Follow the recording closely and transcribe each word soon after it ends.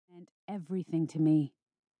everything to me.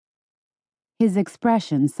 His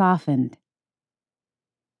expression softened.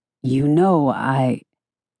 "You know,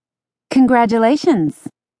 Congratulations,"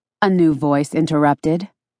 a new voice interrupted.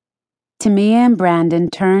 Tamia and Brandon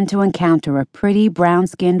turned to encounter a pretty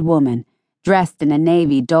brown-skinned woman dressed in a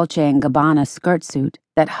navy Dolce & Gabbana skirt suit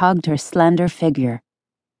that hugged her slender figure.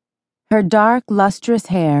 Her dark, lustrous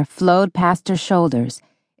hair flowed past her shoulders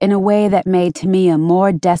in a way that made Tamia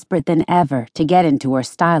more desperate than ever to get into her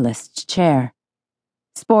stylist's chair.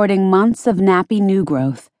 Sporting months of nappy new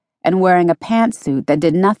growth and wearing a pantsuit that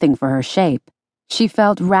did nothing for her shape, she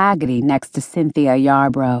felt raggedy next to Cynthia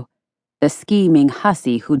Yarbrough, the scheming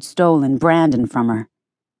hussy who'd stolen Brandon from her.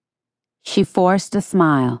 She forced a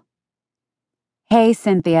smile. "Hey,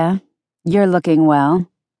 Cynthia, you're looking well."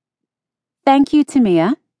 "Thank you,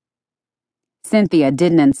 Tamia." Cynthia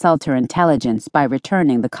didn't insult her intelligence by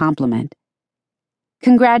returning the compliment.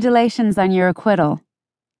 "Congratulations on your acquittal."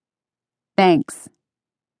 "Thanks."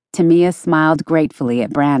 Tamia smiled gratefully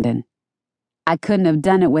at Brandon. "I couldn't have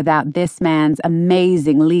done it without this man's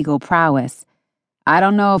amazing legal prowess. I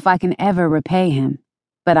don't know if I can ever repay him,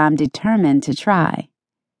 but I'm determined to try."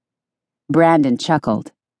 Brandon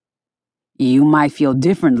chuckled. "You might feel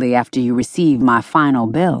differently after you receive my final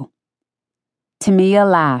bill." Tamia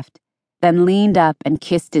laughed, then leaned up and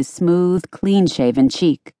kissed his smooth, clean-shaven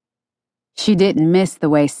cheek. She didn't miss the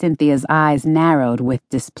way Cynthia's eyes narrowed with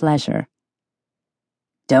displeasure.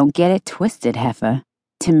 "Don't get it twisted, Heffa,"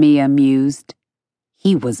 Tamia mused.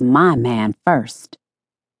 "He was my man first."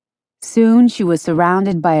 Soon she was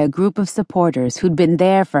surrounded by a group of supporters who'd been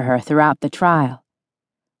there for her throughout the trial.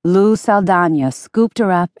 Lou Saldana scooped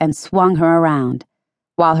her up and swung her around,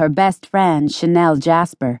 while her best friend, Chanel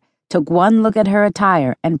Jasper, took one look at her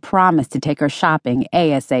attire and promised to take her shopping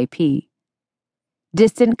ASAP.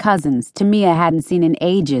 Distant cousins Tamia hadn't seen in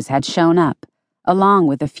ages had shown up, along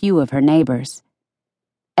with a few of her neighbors.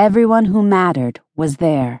 Everyone who mattered was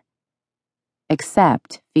there.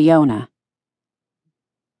 Except Fiona.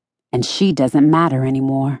 And she doesn't matter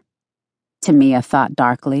anymore, Tamia thought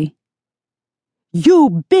darkly.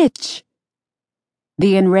 "You bitch!"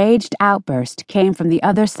 The enraged outburst came from the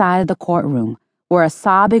other side of the courtroom, where a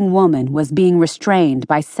sobbing woman was being restrained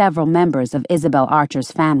by several members of Isabel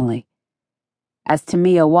Archer's family. As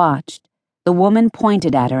Tamia watched, the woman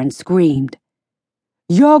pointed at her and screamed,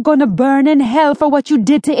 "You're gonna burn in hell for what you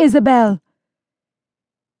did to Isabel!"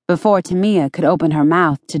 Before Tamia could open her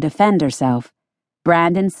mouth to defend herself,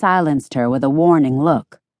 Brandon silenced her with a warning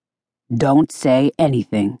look. "Don't say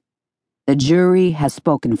anything. The jury has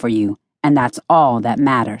spoken for you, and that's all that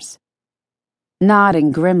matters."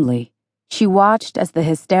 Nodding grimly, she watched as the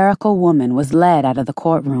hysterical woman was led out of the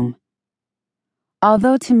courtroom.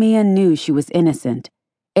 Although Tamia knew she was innocent,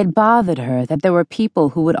 it bothered her that there were people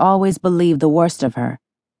who would always believe the worst of her,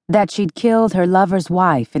 that she'd killed her lover's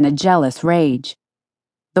wife in a jealous rage.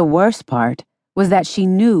 The worst part was that she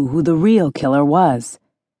knew who the real killer was,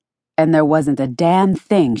 and there wasn't a damn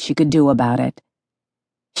thing she could do about it.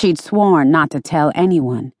 She'd sworn not to tell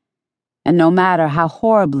anyone, and no matter how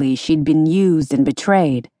horribly she'd been used and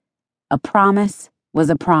betrayed, a promise was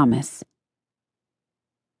a promise.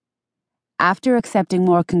 After accepting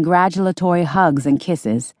more congratulatory hugs and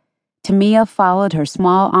kisses, Tamia followed her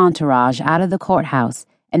small entourage out of the courthouse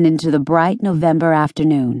and into the bright November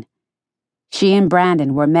afternoon. She and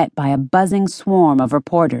Brandon were met by a buzzing swarm of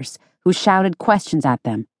reporters who shouted questions at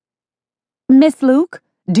them. "Miss Luke,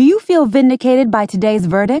 do you feel vindicated by today's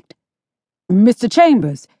verdict?" "Mr.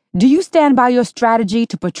 Chambers, do you stand by your strategy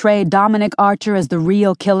to portray Dominic Archer as the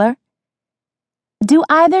real killer?" "Do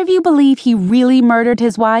either of you believe he really murdered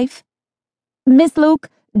his wife?" "Miss Luke,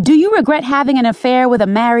 do you regret having an affair with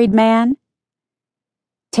a married man?"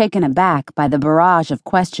 Taken aback by the barrage of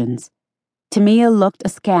questions, Tamia looked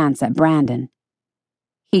askance at Brandon.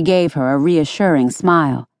 He gave her a reassuring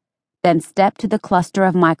smile, then stepped to the cluster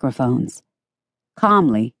of microphones.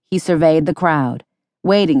 Calmly, he surveyed the crowd,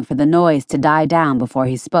 waiting for the noise to die down before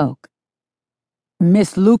he spoke.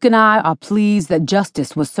 "Miss Luke and I are pleased that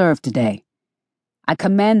justice was served today. I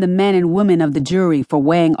commend the men and women of the jury for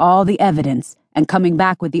weighing all the evidence and coming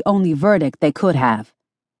back with the only verdict they could have: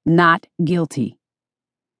 not guilty."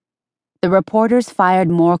 The reporters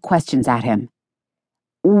fired more questions at him.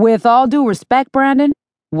 "With all due respect, Brandon,"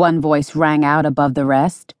 one voice rang out above the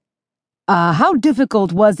rest, how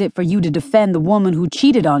difficult was it for you to defend the woman who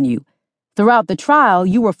cheated on you? Throughout the trial,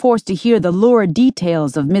 you were forced to hear the lurid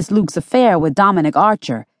details of Miss Luke's affair with Dominic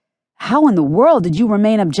Archer. How in the world did you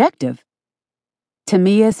remain objective?"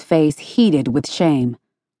 Tamia's face heated with shame,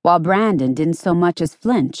 while Brandon didn't so much as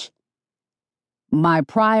flinch. "My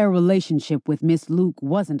prior relationship with Miss Luke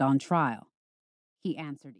wasn't on trial," he answered